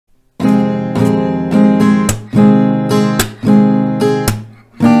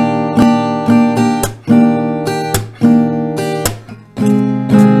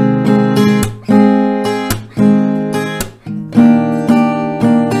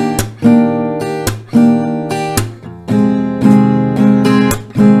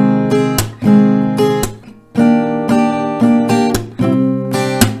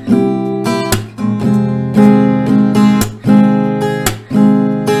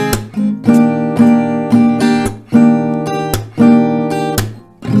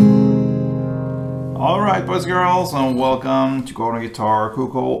girls, and welcome to Golden Guitar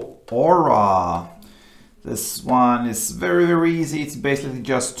Cuco Aura. This one is very easy. It's basically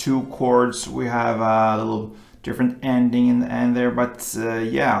just two chords. We have a little different ending in the end there, but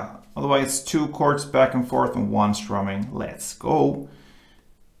yeah, otherwise two chords back and forth and one strumming. Let's go.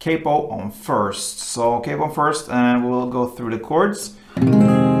 Capo on first. So capo on first, and we'll go through the chords.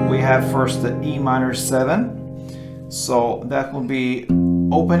 We have first the E minor 7. So that will be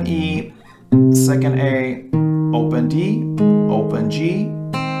open E, second A, open D, open G,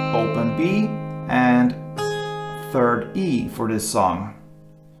 open B, and third E for this song.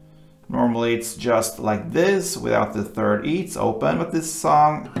 Normally it's just like this without the third E, it's open, but this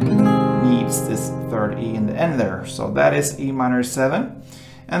song needs this third E in the end there. So that is E minor 7.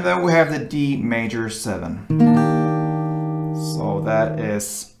 And then we have the D major 7. So that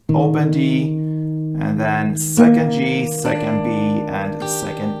is open D, and then second G, second B, and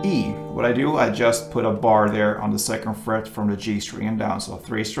second E. What I do, I just put a bar there on the second fret from the G string and down, so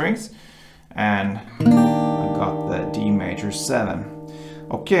 3 strings, and I got the D major 7.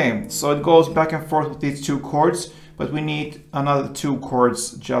 Okay, so it goes back and forth with these two chords, but we need another 2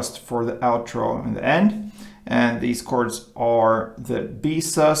 chords just for the outro in the end, and these chords are the B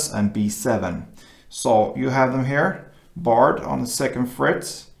sus and B7. So you have them here, barred on the second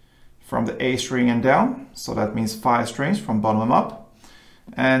fret from the A string and down, so that means 5 strings from bottom up.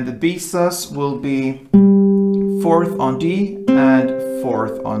 And the B sus will be 4th on D and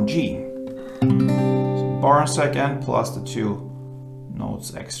 4th on G. So bar on second plus the 2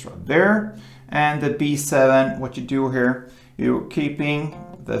 notes extra there. And the B7, what you do here, you're keeping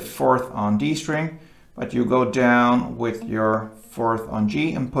the 4th on D string, but you go down with your 4th on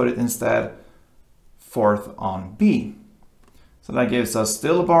G and put it instead 4th on B. So that gives us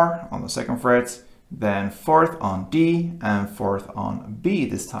still a bar on the second fret, then 4th on D and 4th on B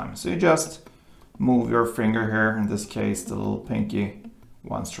this time. So you just move your finger here, in this case the little pinky,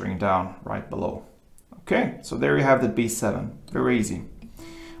 1 string down right below. Okay, so there you have the B7, very easy.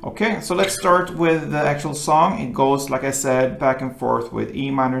 Okay, so let's start with the actual song. It goes, like I said, back and forth with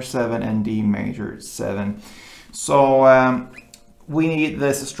E minor 7 and D major 7. So we need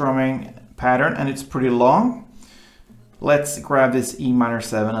this strumming pattern, and it's pretty long. Let's grab this E minor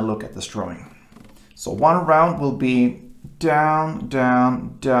 7 and look at the strumming. So one round will be down,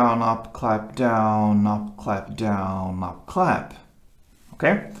 down, down, up, clap, down, up, clap, down, up, clap.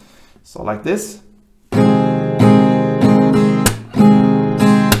 Okay, so like this.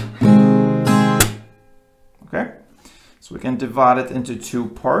 Okay, so we can divide it into 2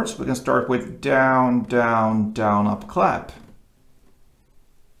 parts. We can start with down, down, down, up, clap.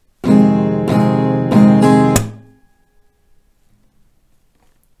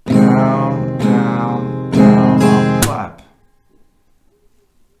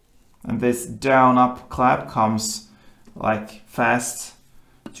 This down up clap comes like fast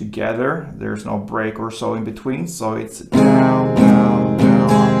together. There's no break or so in between, so it's down, down,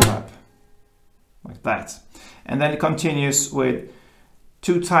 down, up, clap, like that. And then it continues with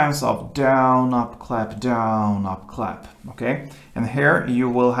 2 times of down, up, clap, down, up, clap. Okay, and here you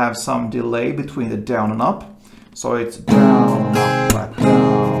will have some delay between the down and up, so it's down, up, clap,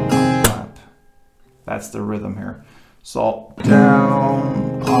 down, up, clap. That's the rhythm here. So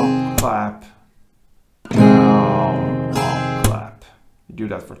down, up, clap, down, up, clap. You do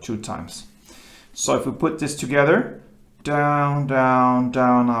that for 2 times. So if we put this together, down, down,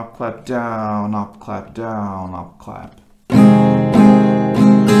 down, up, clap, down, up, clap, down, up, clap.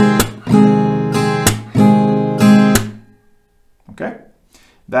 Okay,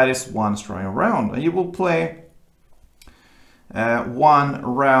 that is 1 strumming round, and you will play 1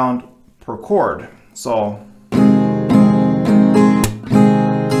 round per chord. So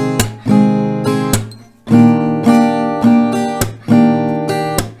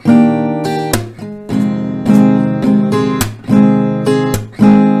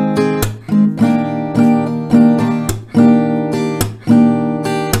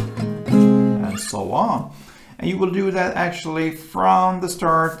on. And you will do that actually from the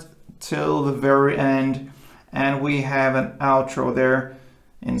start till the very end. And we have an outro there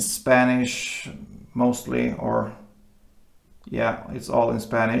in Spanish mostly, or yeah, it's all in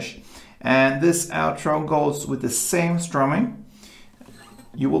Spanish. And this outro goes with the same strumming.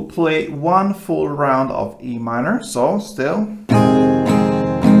 You will play 1 full round of E minor, so still.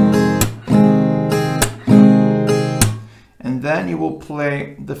 And then you will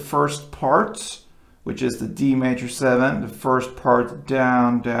play the first part, which is the D major 7, the first part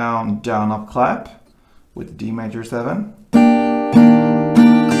down, down, down, up, clap with the D major 7.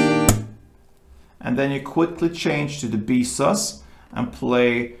 And then you quickly change to the B sus and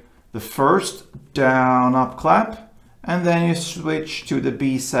play the first down up clap, and then you switch to the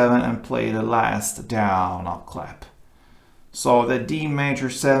B7 and play the last down up clap. So the D major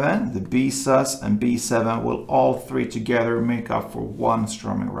 7, the B sus and B7 will all three together make up for one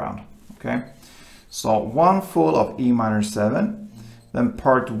strumming round. Okay, so one full of E minor 7, then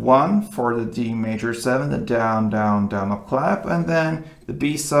part 1 for the D major 7, the down, down, down up clap, and then the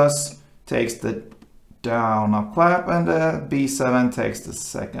B sus takes the down up clap and the B7 takes the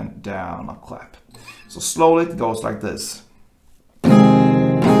second down up clap. So slowly it goes like this.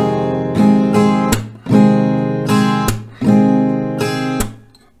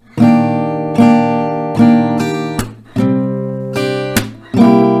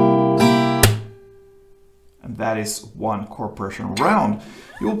 That is one chord progression round.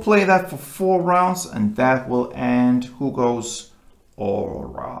 You will play that for 4 rounds and that will end Cuco's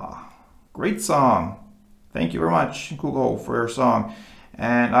Aura. Great song. Thank you very much, Cuco, for your song.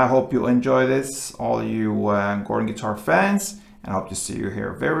 And I hope you enjoy this, all you Gordon guitar fans. And I hope to see you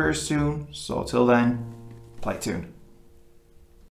here very, very soon. So till then, play tune.